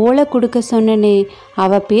கூட ஓலை கொடுக்க சொன்னனே,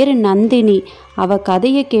 அவள் பேர் நந்தினி, அவள்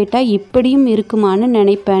கதையை கேட்டால் இப்படியும் இருக்குமான்னு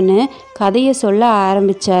நினைப்பேன்னு கதையை சொல்ல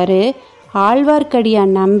ஆரம்பித்தார்.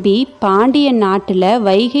 ஆழ்வார்க்கடியான் நம்பி பாண்டிய நாட்டில்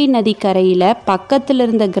வைகை நதி கரையில் பக்கத்தில்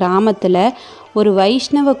இருந்த கிராமத்தில் ஒரு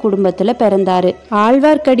வைஷ்ணவ குடும்பத்தில் பிறந்தார்.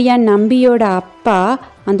 ஆழ்வார்க்கடியான் நம்பியோட அப்பா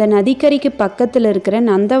அந்த நதிக்கரைக்கு பக்கத்தில் இருக்கிற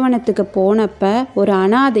நந்தவனத்துக்கு போனப்ப ஒரு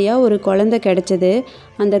அனாதையாக ஒரு குழந்தை கிடச்சிது.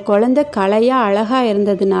 அந்த குழந்தை கலையாக அழகாக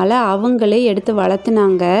இருந்ததுனால அவங்களே எடுத்து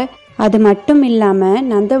வளர்த்துனாங்க. அது மட்டும் இல்லாமல்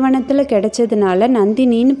நந்தவனத்தில் கிடைச்சதுனால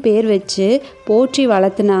நந்தினின்னு பேர் வச்சு போற்றி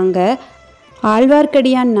வளர்த்துனாங்க.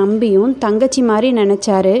 ஆழ்வார்க்கடியான் நம்பியும் தங்கச்சி மாதிரி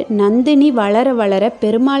நினச்சாரு. நந்தினி வளர வளர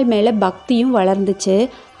பெருமாள் மேலே பக்தியும் வளர்ந்துச்சு.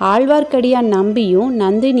 ஆழ்வார்க்கடியான் நம்பியும்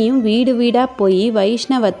நந்தினியும் வீடு வீடாக போய்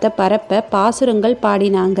வைஷ்ணவத்தை பரப்ப பாசுரங்கள்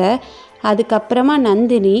பாடினாங்க. அதுக்கப்புறமா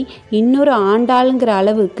நந்தினி இன்னொரு ஆண்டாளுங்கிற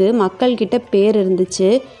அளவுக்கு மக்கள்கிட்ட பேர்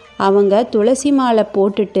இருந்துச்சு. அவங்க துளசி மாலை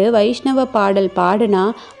போட்டுட்டு வைஷ்ணவ பாடல் பாடுனா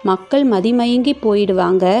மக்கள் மதிமயங்கி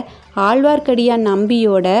போயிடுவாங்க. ஆழ்வார்க்கடியான்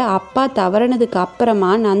நம்பியோட அப்பா தவறினதுக்கு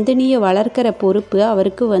அப்புறமா நந்தினியை வளர்க்கிற பொறுப்பு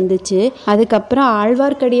அவருக்கு வந்துச்சு. அதுக்கப்புறம்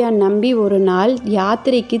ஆழ்வார்க்கடியான் நம்பி ஒரு நாள்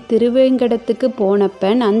யாத்திரைக்கு திருவேங்கடத்துக்கு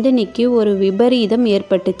போனப்ப நந்தினிக்கு ஒரு விபரீதம்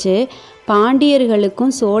ஏற்பட்டுச்சு.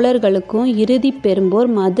 பாண்டியர்களுக்கும் சோழர்களுக்கும் இறுதி பெரும்போர்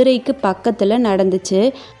மதுரைக்கு பக்கத்தில் நடந்துச்சு.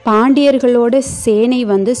 பாண்டியர்களோட சேனை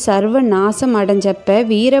சர்வ நாசம் அடைஞ்சப்ப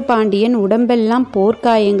வீரபாண்டியன் உடம்பெல்லாம்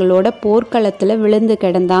போர்க்காயங்களோட போர்க்களத்தில் விழுந்து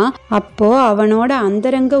கிடந்தான். அப்போ அவனோட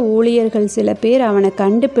அந்தரங்க ஊழியர்கள் சில பேர் அவனை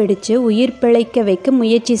கண்டுபிடிச்சு உயிர் பிழைக்க வைக்க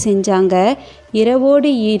முயற்சி செஞ்சாங்க.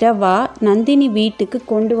 இரவோடு இரவா நந்தினி வீட்டுக்கு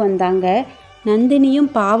கொண்டு வந்தாங்க. நந்தினியும்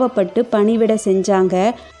பாவப்பட்டு பணிவிட செஞ்சாங்க.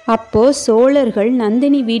 அப்போ சோழர்கள்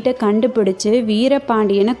நந்தினி வீட்டை கண்டுபிடிச்சு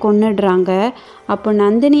வீரபாண்டியனை கொன்னுடுறாங்க. அப்போ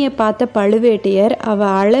நந்தினியை பார்த்த பழுவேட்டையர்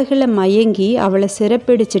அவள் அழகுல மயங்கி அவளை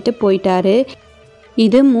சிறப்பிடிச்சிட்டு போயிட்டாரு.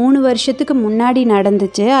 இது 3 வருஷத்துக்கு முன்னாடி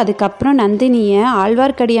நடந்துச்சு. அதுக்கப்புறம் நந்தினியை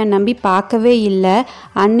ஆழ்வார்க்கடியான் நம்பி பார்க்கவே இல்லை.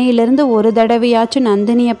 அன்னையிலேருந்து ஒரு தடவையாச்சும்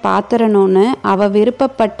நந்தினியை பார்த்துடணும்னு அவள்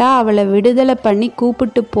விருப்பப்பட்டா அவளை விடுதலை பண்ணி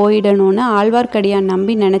கூப்பிட்டு போயிடணும்னு ஆழ்வார்க்கடியான்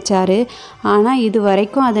நம்பி நினச்சாரு. ஆனால் இது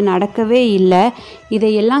வரைக்கும் அது நடக்கவே இல்லை.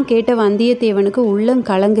 இதையெல்லாம் கேட்ட வந்தியத்தேவனுக்கு உள்ளம்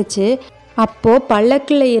கலங்குச்சு. அப்போ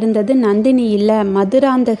பல்லக்கில் இருந்தது நந்தினி இல்லை,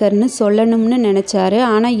 மதுராந்தகர்னு சொல்லணும்னு நினச்சாரு.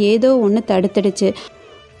 ஆனால் ஏதோ ஒன்று தடுத்துடுச்சு.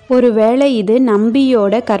 ஒருவேளை இது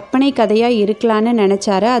நம்பியோட கற்பனை கதையாக இருக்கலான்னு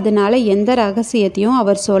நினச்சாரு. அதனால எந்த ரகசியத்தையும்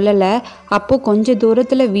அவர் சொல்லலை. அப்போ கொஞ்ச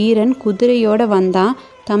தூரத்தில் வீரன் குதிரையோடு வந்தான்.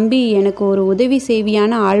 தம்பி, எனக்கு ஒரு உதவி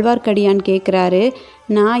செய்வியான ஆழ்வார்க்கடியான் கேட்குறாரு.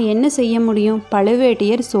 நான் என்ன செய்ய முடியும்?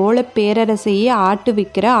 பழுவேட்டையர் சோழ பேரரசையே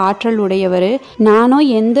ஆட்டுவிக்கிற ஆற்றல் உடையவர். நானும்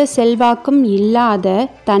எந்த செல்வாக்கும் இல்லாத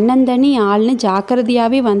தன்னந்தனி ஆள்னு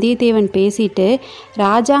ஜாக்கிரதையாகவே வந்தியத்தேவன் பேசிட்டு,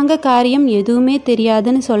 ராஜாங்க காரியம் எதுவுமே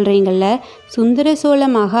தெரியாதுன்னு சொல்கிறீங்கள. சுந்தர சோழ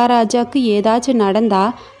மகாராஜாவுக்கு ஏதாச்சும் நடந்தா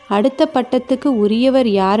அடுத்த பட்டத்துக்கு உரியவர்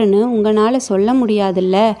யாருன்னு உங்களால் சொல்ல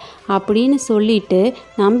முடியாதுல்ல அப்படின்னு சொல்லிட்டு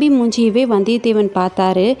நம்பி மூஞ்சியவே வந்தியத்தேவன்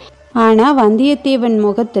பார்த்தாரு. ஆனால் வந்தியத்தேவன்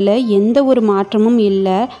முகத்தில் எந்த ஒரு மாற்றமும்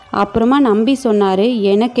இல்லை. அப்புறமா நம்பி சொன்னார்,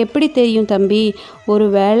 எனக்கு எப்படி தெரியும் தம்பி?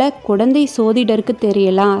 ஒருவேளை குடந்தை சோதிடருக்கு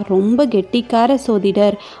தெரியலாம். ரொம்ப கெட்டிக்கார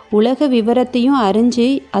சோதிடர். உலக விவரத்தையும் அறிஞ்சு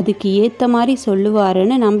அதுக்கு ஏற்ற மாதிரி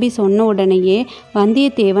சொல்லுவாருன்னு நம்பி சொன்ன உடனேயே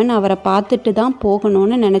வந்தியத்தேவன் அவரை பார்த்துட்டு தான்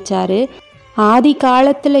போகணும்னு நினச்சாரு. ஆதி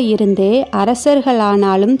காலத்தில் இருந்தே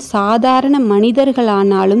அரசர்களானாலும் சாதாரண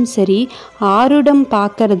மனிதர்களானாலும் சரி, ஆருடம்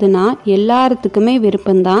பார்க்கறதுனா எல்லாத்துக்குமே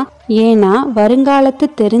விருப்பம்தான். ஏன்னா வருங்காலத்து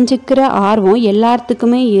தெரிஞ்சுக்கிற ஆர்வம்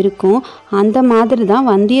எல்லாத்துக்குமே இருக்கும். அந்த மாதிரி தான்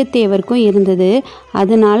வந்தியத்தேவருக்கும் இருந்தது.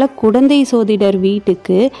 அதனால குடந்தை சோதிடர்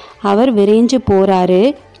வீட்டுக்கு அவர் விரைஞ்சு போறாரு.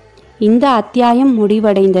 இந்த அத்தியாயம்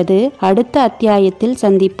முடிவடைந்தது. அடுத்த அத்தியாயத்தில்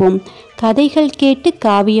சந்திப்போம். கதைகள் கேட்டு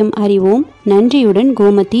காவியம் அறிவோம். நன்றியுடன்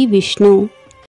கோமதி விஷ்ணு.